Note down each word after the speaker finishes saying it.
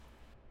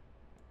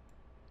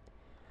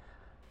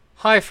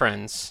Hi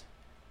friends,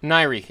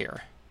 Nairi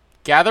here.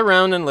 Gather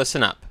round and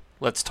listen up.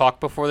 Let's talk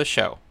before the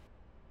show.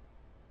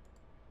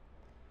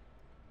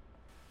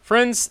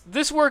 Friends,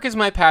 this work is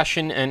my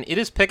passion and it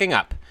is picking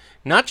up.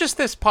 Not just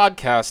this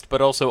podcast,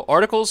 but also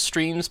articles,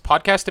 streams,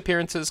 podcast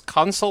appearances,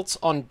 consults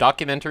on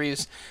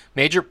documentaries,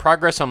 major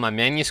progress on my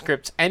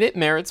manuscripts, and it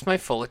merits my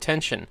full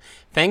attention.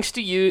 Thanks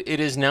to you, it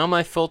is now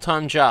my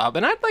full-time job,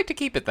 and I'd like to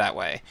keep it that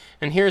way.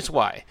 And here's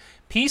why.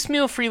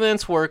 Piecemeal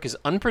freelance work is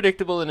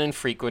unpredictable and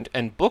infrequent,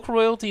 and book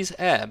royalties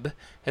ebb,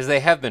 as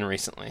they have been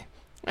recently.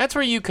 That's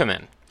where you come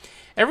in.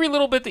 Every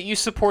little bit that you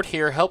support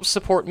here helps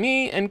support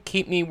me and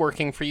keep me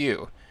working for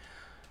you.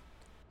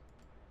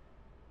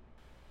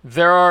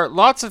 There are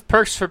lots of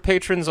perks for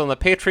patrons on the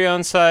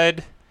Patreon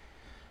side,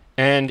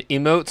 and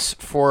emotes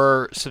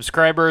for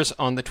subscribers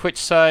on the Twitch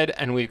side,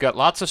 and we've got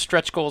lots of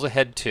stretch goals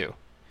ahead too.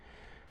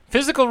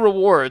 Physical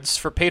rewards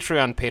for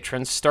Patreon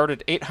patrons start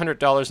at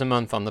 $800 a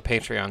month on the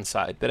Patreon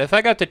side, but if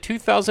I got to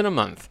 $2,000 a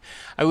month,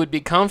 I would be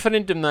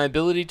confident in my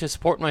ability to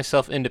support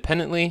myself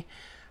independently,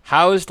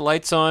 housed,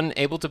 lights on,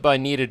 able to buy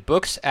needed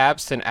books,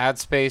 apps, and ad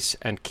space,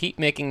 and keep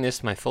making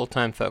this my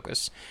full-time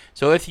focus.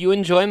 So if you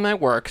enjoy my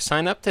work,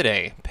 sign up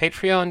today,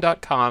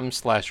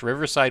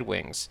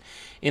 patreon.com/riversidewings.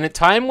 In a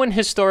time when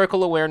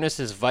historical awareness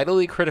is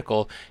vitally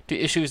critical to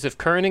issues of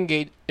current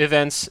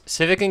events,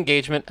 civic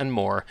engagement, and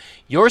more,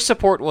 your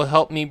support will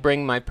help me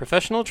bring my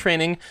professional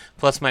training,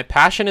 plus my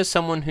passion as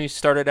someone who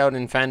started out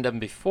in fandom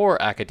before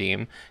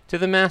academe, to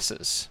the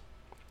masses.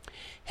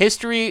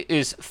 History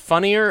is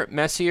funnier,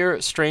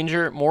 messier,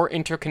 stranger, more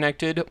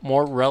interconnected,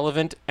 more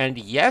relevant, and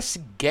yes,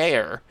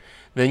 gayer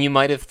than you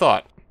might have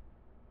thought.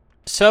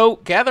 So,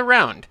 gather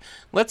round.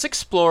 Let's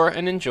explore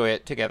and enjoy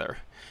it together.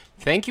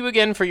 Thank you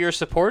again for your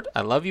support.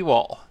 I love you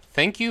all.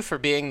 Thank you for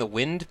being the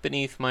wind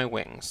beneath my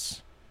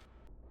wings.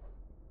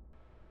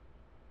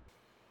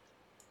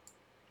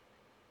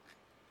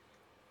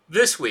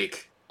 This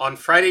week, on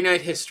Friday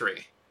Night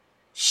History,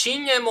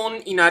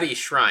 Shinyemon Inari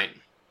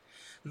Shrine.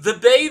 The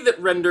bay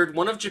that rendered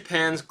one of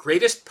Japan's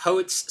greatest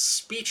poets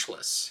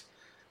speechless,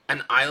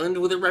 an island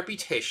with a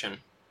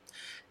reputation,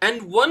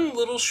 and one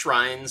little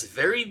shrine's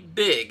very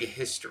big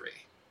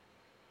history.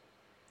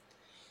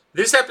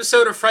 This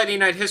episode of Friday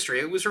Night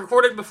History was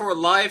recorded before a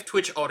live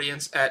Twitch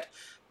audience at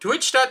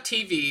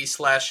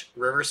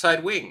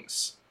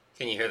twitch.tv/riversidewings.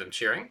 Can you hear them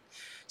cheering?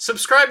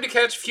 Subscribe to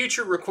catch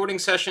future recording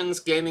sessions,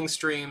 gaming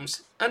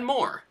streams, and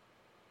more.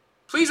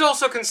 Please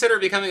also consider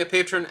becoming a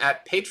patron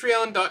at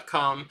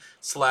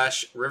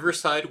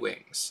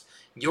patreon.com/riversidewings.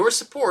 Your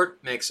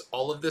support makes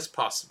all of this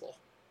possible.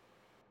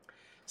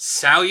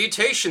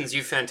 Salutations,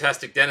 you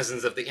fantastic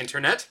denizens of the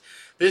internet.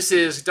 This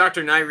is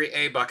Dr. Nairi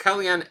A.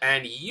 Bakalian,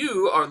 and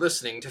you are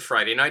listening to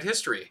Friday Night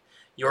History,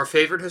 your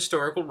favorite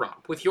historical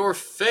romp with your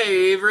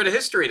favorite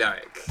history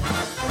dyke.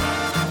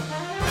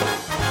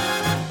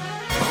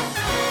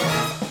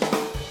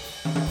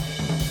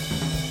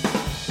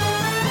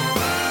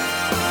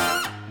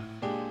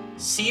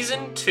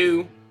 Season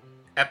 2,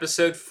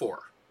 Episode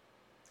 4,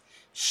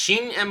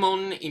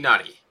 Shinyemon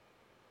Inari.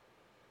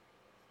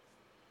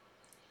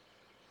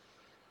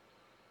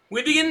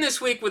 We begin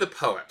this week with a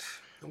poet,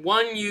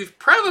 one you've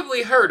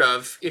probably heard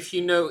of if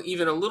you know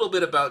even a little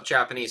bit about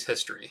Japanese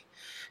history.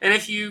 And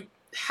if you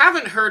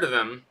haven't heard of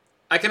him,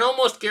 I can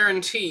almost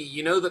guarantee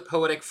you know the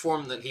poetic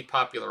form that he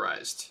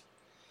popularized.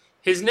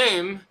 His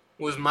name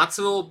was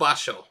Matsuo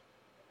Basho.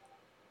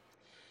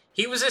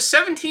 He was a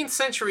 17th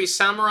century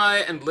samurai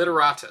and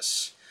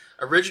literatus,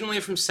 originally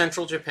from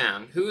central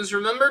Japan, who is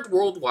remembered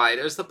worldwide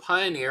as the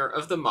pioneer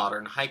of the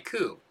modern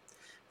haiku,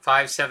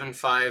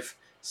 575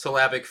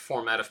 syllabic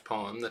format of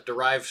poem that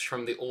derives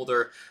from the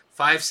older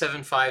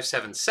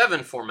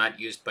 57577 format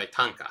used by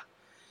Tanka.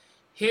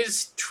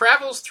 His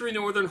travels through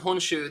northern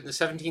Honshu in the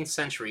 17th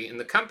century in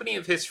the company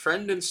of his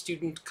friend and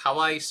student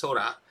Kawai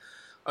Sora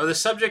are the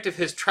subject of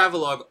his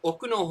travelogue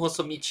Oku no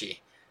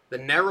Hosomichi, the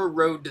narrow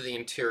road to the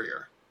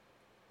interior.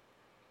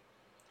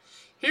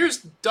 Here's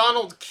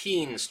Donald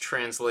Keene's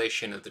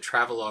translation of the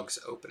travelogue's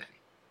opening.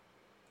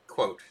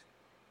 Quote,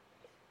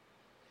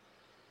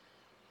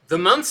 "The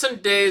months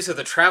and days are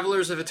the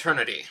travelers of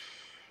eternity.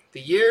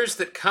 The years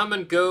that come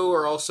and go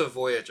are also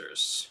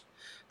voyagers.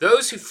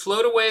 Those who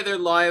float away their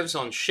lives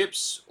on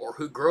ships or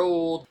who grow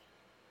old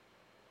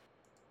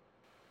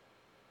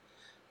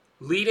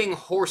leading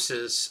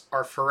horses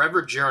are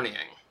forever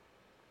journeying,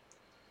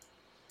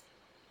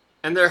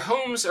 and their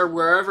homes are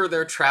wherever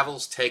their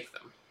travels take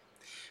them.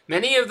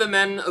 Many of the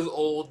men of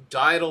old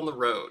died on the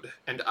road,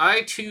 and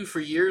I too for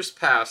years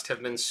past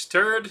have been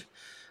stirred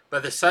by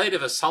the sight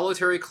of a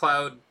solitary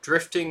cloud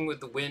drifting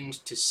with the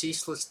wind to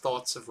ceaseless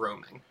thoughts of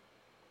roaming.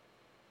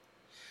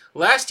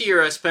 Last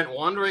year I spent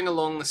wandering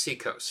along the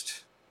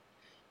seacoast.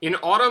 In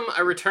autumn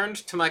I returned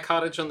to my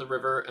cottage on the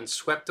river and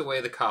swept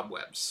away the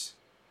cobwebs.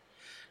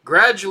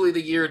 Gradually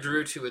the year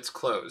drew to its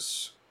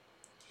close.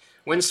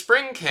 When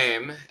spring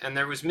came, and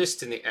there was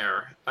mist in the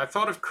air, I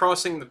thought of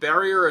crossing the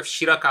barrier of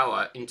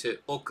Shirakawa into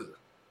Oku.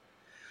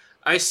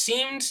 I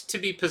seemed to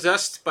be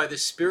possessed by the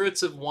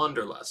spirits of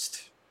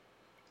wanderlust.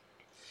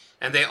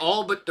 and they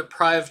all but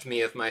deprived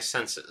me of my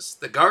senses.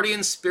 The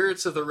guardian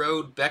spirits of the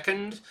road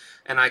beckoned,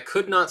 and I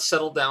could not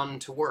settle down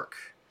to work.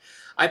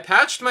 I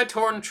patched my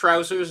torn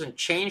trousers and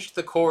changed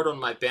the cord on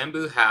my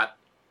bamboo hat.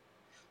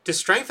 To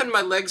strengthen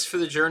my legs for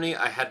the journey,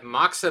 I had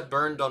moxa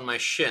burned on my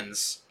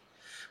shins.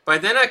 By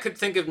then I could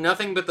think of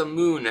nothing but the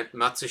moon at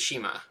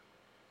Matsushima.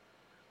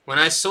 When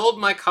I sold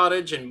my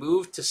cottage and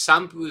moved to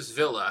Sampu's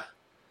villa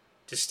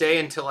to stay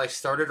until I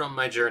started on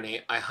my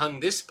journey, I hung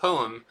this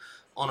poem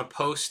on a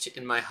post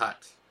in my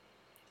hut.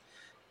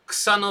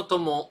 Kusa no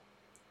tomo,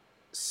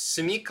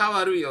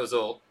 sumikawaru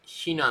yozo,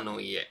 hina no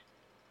ie.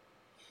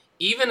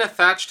 Even a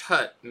thatched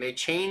hut may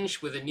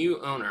change with a new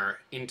owner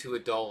into a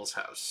doll's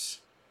house.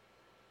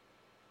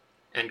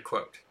 End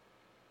quote.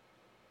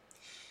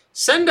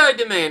 Sendai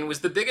Domain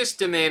was the biggest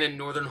domain in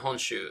northern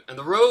Honshu, and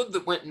the road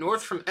that went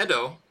north from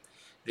Edo,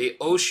 the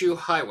Oshu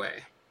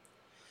Highway,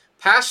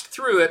 passed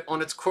through it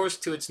on its course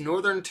to its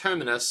northern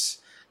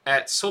terminus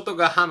at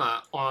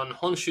Sotogahama on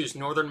Honshu's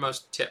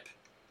northernmost tip.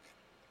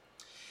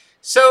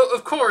 So,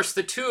 of course,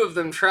 the two of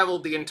them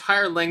traveled the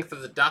entire length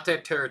of the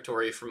Date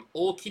territory from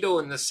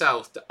Okido in the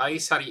south to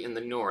Aisari in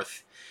the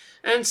north,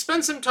 and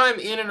spent some time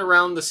in and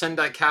around the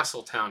Sendai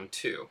castle town,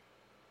 too.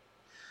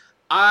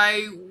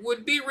 I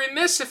would be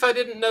remiss if I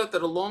didn't note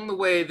that along the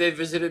way they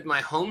visited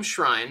my home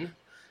shrine,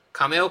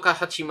 Kameoka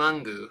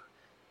Hachimangu,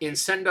 in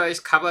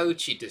Sendai's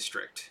Kabauchi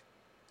district,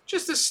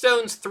 just a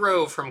stone's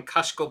throw from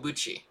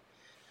Kashikobuchi,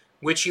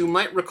 which you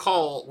might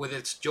recall with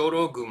its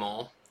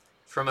Jorogumo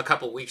from a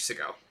couple weeks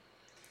ago.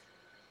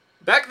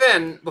 Back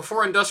then,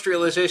 before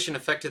industrialization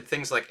affected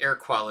things like air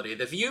quality,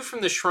 the view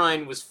from the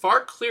shrine was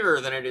far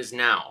clearer than it is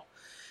now,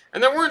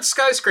 and there weren't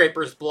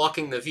skyscrapers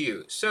blocking the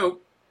view, so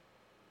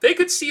they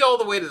could see all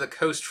the way to the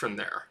coast from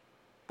there,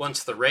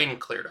 once the rain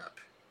cleared up.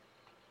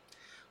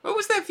 What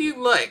was that view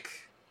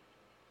like?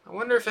 I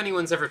wonder if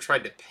anyone's ever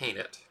tried to paint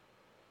it.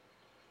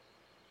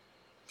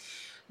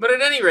 But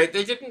at any rate,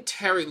 they didn't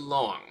tarry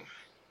long.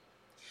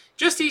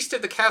 Just east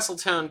of the castle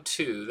town,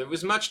 too, there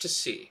was much to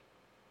see.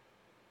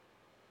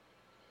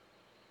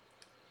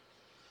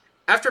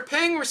 After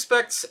paying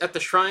respects at the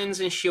shrines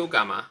in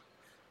Shiogama,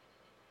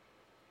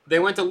 they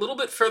went a little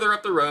bit further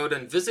up the road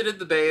and visited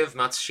the bay of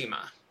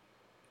Matsushima.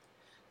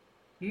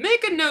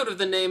 Make a note of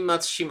the name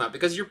Matsushima,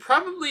 because you're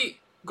probably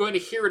going to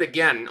hear it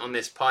again on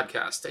this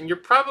podcast, and you're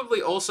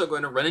probably also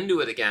going to run into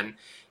it again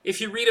if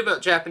you read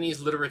about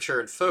Japanese literature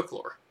and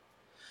folklore.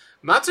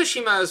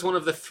 Matsushima is one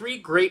of the three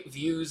great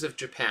views of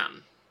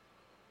Japan.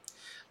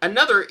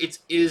 Another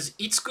is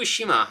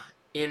Itsukushima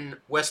in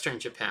western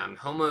Japan,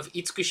 home of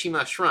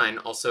Itsukushima Shrine,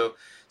 also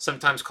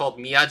sometimes called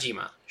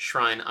Miyajima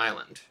Shrine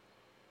Island.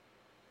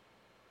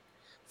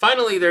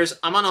 Finally, there's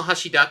Amano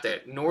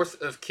Hashidate, north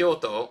of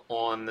Kyoto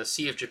on the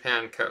Sea of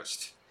Japan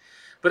coast.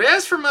 But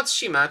as for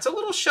Matsushima, it's a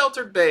little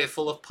sheltered bay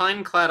full of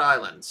pine-clad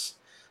islands,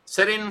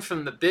 set in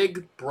from the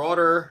big,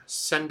 broader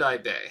Sendai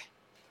Bay.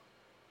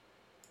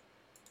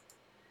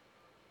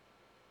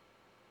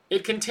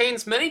 It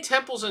contains many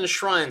temples and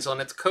shrines on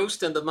its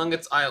coast and among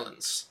its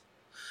islands.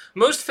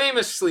 Most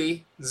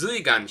famously,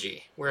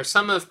 Zuiganji, where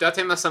some of Date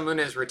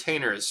Masamune's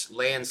retainers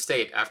lay in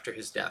state after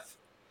his death.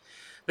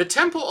 The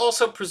temple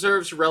also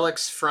preserves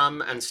relics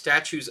from and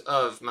statues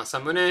of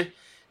Masamune,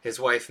 his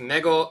wife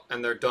Mego,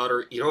 and their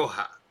daughter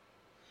Iroha.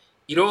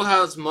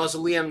 Iroha's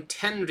mausoleum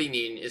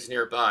Tenrinin is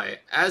nearby,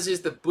 as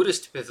is the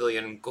Buddhist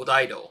pavilion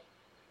Godaido.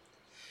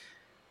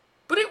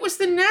 But it was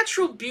the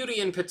natural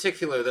beauty in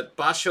particular that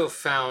Basho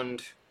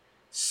found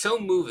so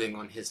moving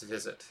on his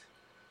visit.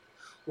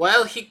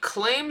 While he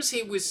claims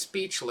he was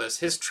speechless,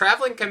 his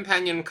traveling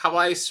companion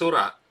Kawai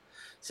Sora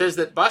says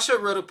that Basho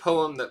wrote a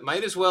poem that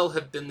might as well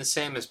have been the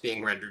same as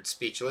being rendered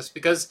speechless,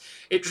 because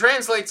it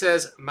translates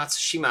as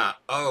Matsushima,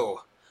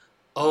 oh,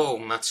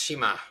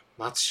 Matsushima,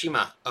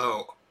 Matsushima,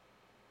 oh.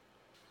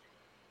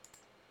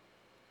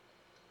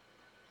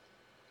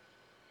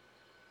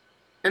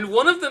 And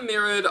one of the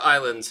myriad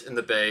islands in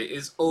the bay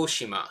is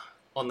Oshima,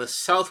 on the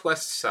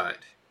southwest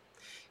side.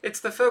 It's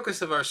the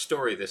focus of our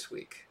story this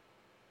week.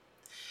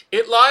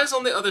 It lies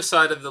on the other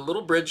side of the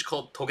little bridge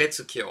called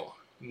Togetsukyo,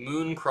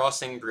 Moon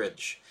Crossing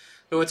Bridge,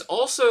 though it's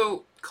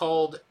also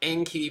called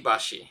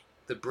Enkiribashi,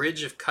 the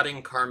Bridge of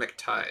Cutting Karmic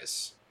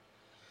Ties.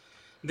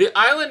 The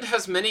island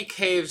has many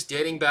caves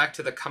dating back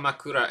to the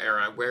Kamakura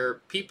era, where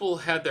people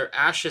had their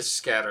ashes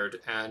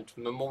scattered and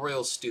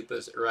memorial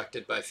stupas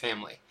erected by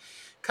family.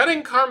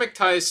 Cutting karmic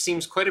ties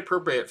seems quite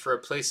appropriate for a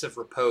place of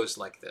repose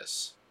like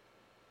this.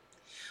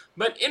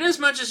 But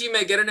inasmuch as you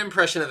may get an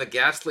impression of a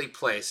ghastly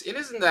place, it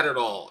isn't that at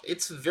all.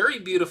 It's very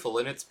beautiful,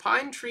 and its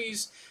pine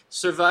trees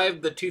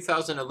survived the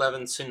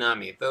 2011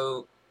 tsunami,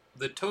 though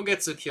the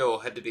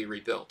Togetsukyo had to be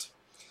rebuilt.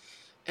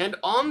 And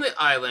on the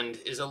island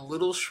is a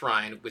little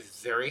shrine with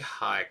very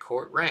high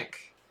court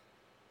rank.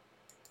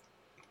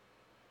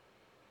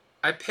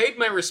 I paid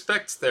my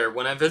respects there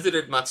when I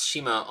visited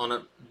Matsushima on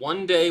a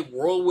one-day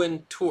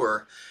whirlwind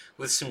tour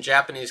with some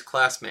Japanese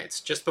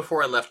classmates, just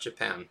before I left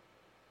Japan.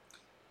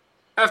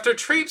 After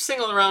traipsing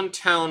around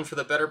town for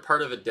the better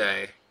part of a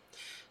day,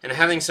 and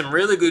having some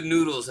really good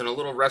noodles in a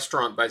little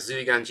restaurant by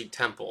Zuiganji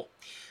Temple,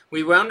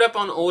 We wound up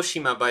on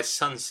Oshima by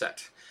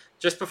sunset,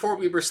 just before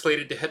we were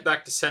slated to head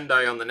back to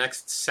Sendai on the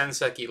next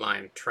Senseki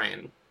Line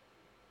train.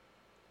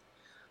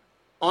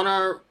 On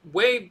our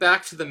way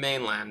back to the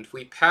mainland,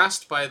 we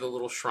passed by the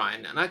little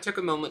shrine, and I took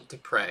a moment to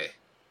pray.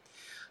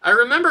 I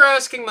remember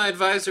asking my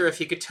advisor if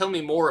he could tell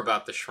me more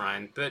about the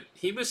shrine, but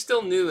he was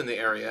still new in the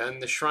area,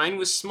 and the shrine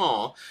was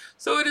small,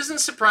 so it isn't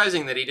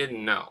surprising that he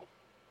didn't know.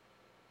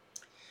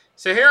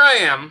 So here I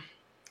am,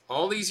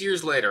 all these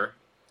years later,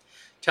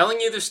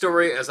 telling you the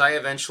story as I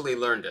eventually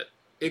learned it.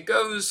 It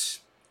goes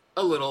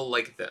a little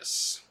like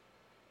this.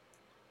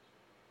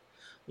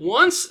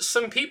 Once,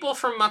 some people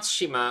from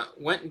Matsushima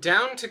went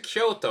down to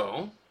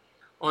Kyoto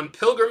on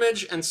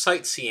pilgrimage and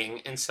sightseeing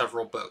in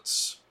several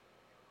boats.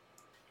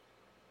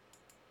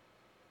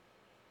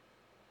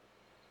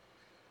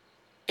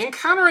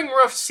 Encountering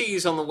rough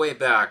seas on the way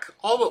back,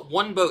 all but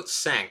one boat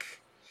sank.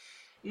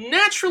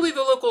 Naturally,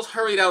 the locals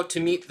hurried out to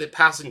meet the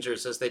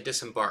passengers as they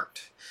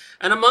disembarked,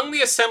 and among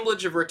the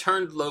assemblage of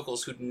returned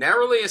locals who'd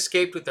narrowly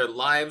escaped with their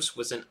lives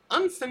was an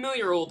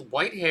unfamiliar old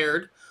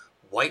white-haired,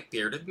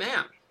 white-bearded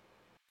man.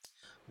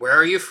 "Where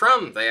are you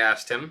from?" they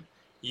asked him.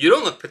 "You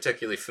don't look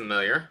particularly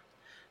familiar."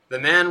 The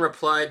man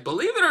replied,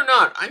 "Believe it or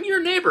not, I'm your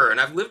neighbor, and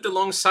I've lived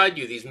alongside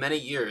you these many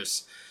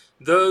years,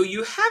 though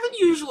you haven't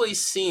usually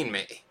seen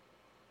me."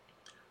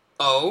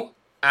 "Oh?"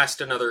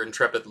 asked another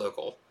intrepid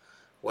local.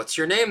 "What's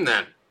your name,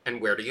 then,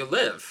 and where do you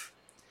live?"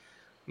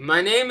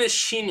 "My name is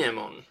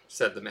Shinemon,"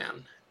 said the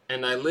man,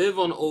 "and I live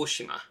on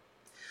Oshima.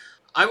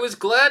 I was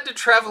glad to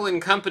travel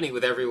in company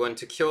with everyone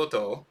to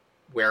Kyoto,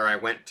 where I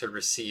went to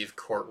receive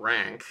court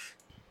rank."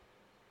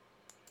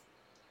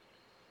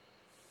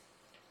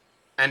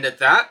 And at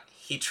that,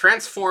 he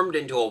transformed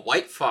into a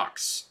white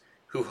fox,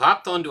 who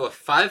hopped onto a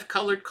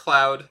 5-colored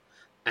cloud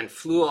and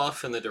flew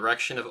off in the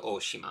direction of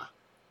Oshima.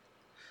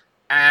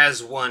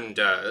 As one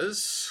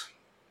does.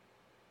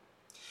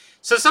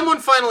 So someone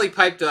finally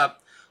piped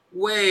up,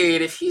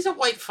 "Wait, if he's a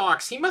white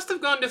fox, he must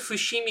have gone to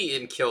Fushimi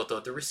in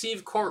Kyoto to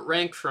receive court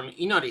rank from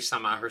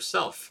Inari-sama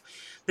herself.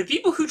 The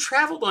people who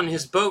traveled on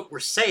his boat were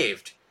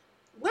saved.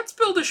 Let's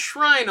build a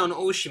shrine on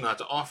Oshima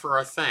to offer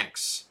our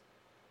thanks."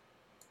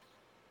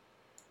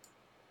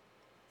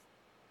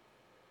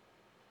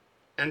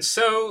 And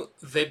so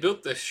they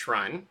built this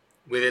shrine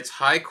with its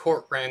high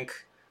court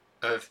rank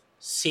of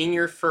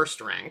senior first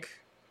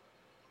rank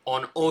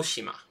on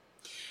Oshima.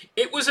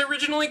 It was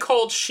originally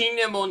called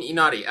Shinemon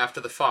Inari after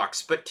the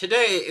fox, but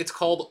today it's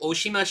called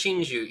Oshima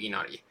Shinju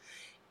Inari.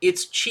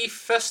 Its chief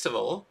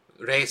festival,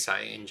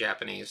 Reisai in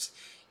Japanese,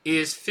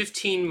 is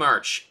 15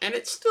 March, and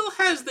it still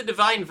has the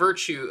divine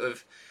virtue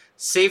of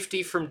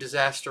safety from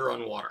disaster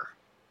on water.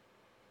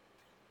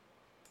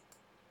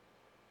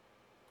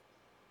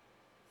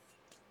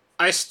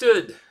 I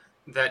stood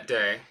that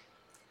day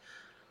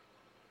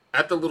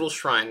at the little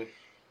shrine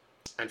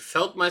and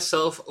felt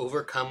myself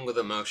overcome with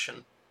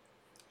emotion.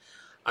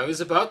 I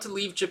was about to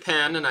leave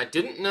Japan, and I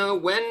didn't know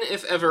when,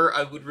 if ever,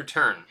 I would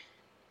return.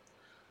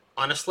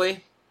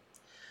 Honestly,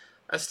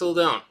 I still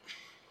don't.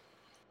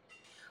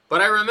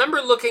 But I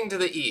remember looking to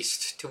the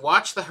east to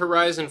watch the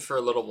horizon for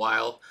a little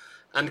while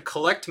and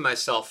collect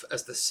myself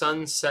as the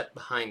sun set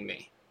behind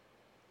me.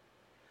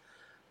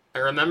 I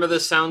remember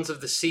the sounds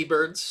of the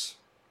seabirds.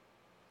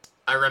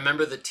 I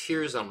remember the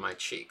tears on my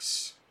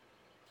cheeks.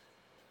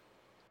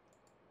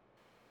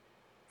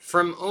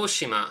 From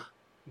Oshima,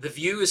 the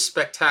view is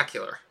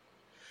spectacular.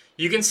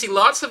 You can see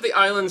lots of the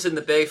islands in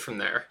the bay from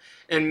there,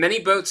 and many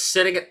boats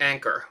sitting at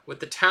anchor, with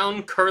the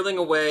town curling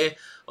away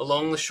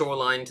along the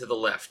shoreline to the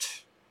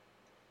left.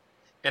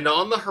 And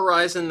on the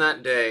horizon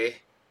that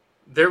day,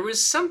 there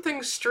was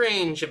something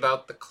strange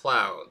about the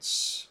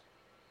clouds.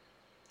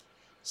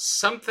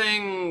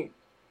 Something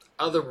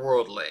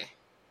otherworldly.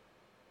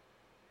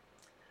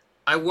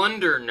 I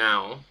wonder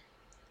now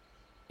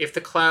if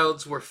the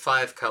clouds were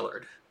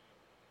 5-colored.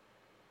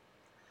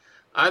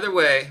 Either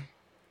way,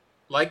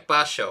 like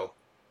Basho,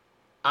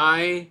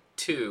 I,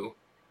 too,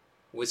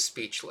 was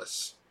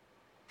speechless.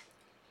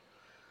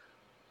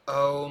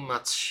 Oh,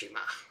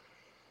 Matsushima.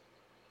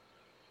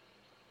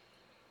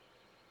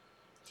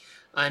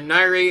 I'm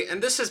Nairi,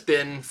 and this has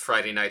been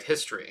Friday Night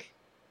History.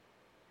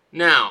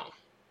 Now,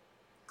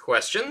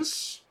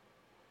 questions?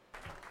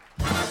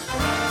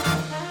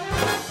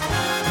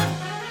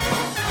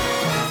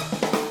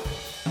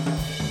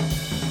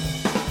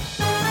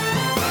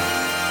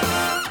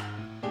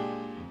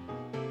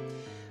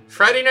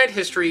 Friday Night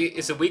History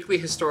is a weekly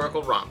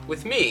historical romp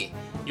with me,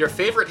 your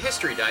favorite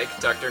history dyke,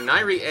 Dr.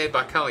 Nairi A.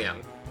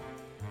 Bakalian.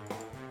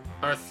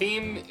 Our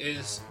theme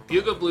is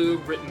Bugle Blue,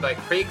 written by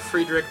Craig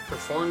Friedrich,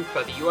 performed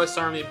by the U.S.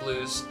 Army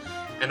Blues,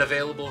 and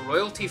available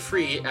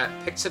royalty-free at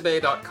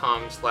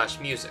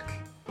pixabay.com/music.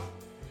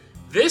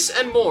 This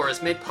and more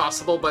is made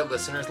possible by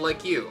listeners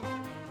like you.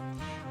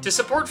 To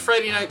support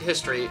Friday Night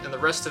History and the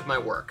rest of my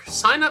work,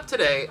 sign up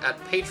today at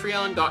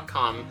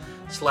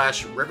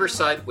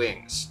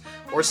patreon.com/riversidewings,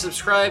 or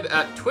subscribe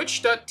at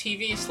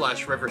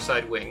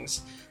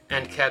twitch.tv/riversidewings,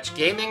 and catch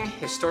gaming,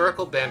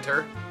 historical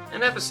banter,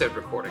 and episode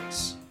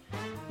recordings.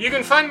 You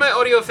can find my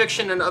audio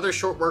fiction and other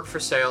short work for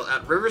sale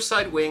at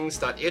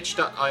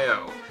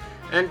riversidewings.itch.io,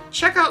 and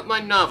check out my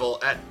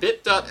novel at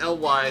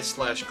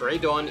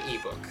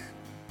bit.ly/graydawneBook.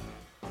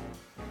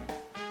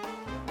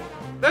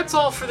 That's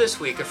all for this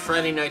week of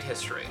Friday Night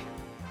History.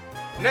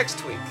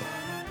 Next week,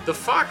 the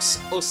Fox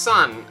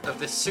Osan of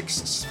the Six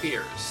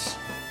Spears.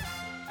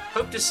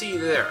 Hope to see you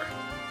there.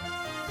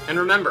 And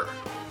remember,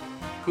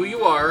 who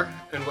you are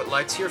and what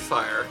lights your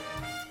fire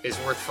is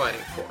worth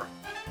fighting for.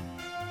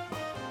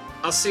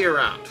 I'll see you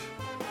around.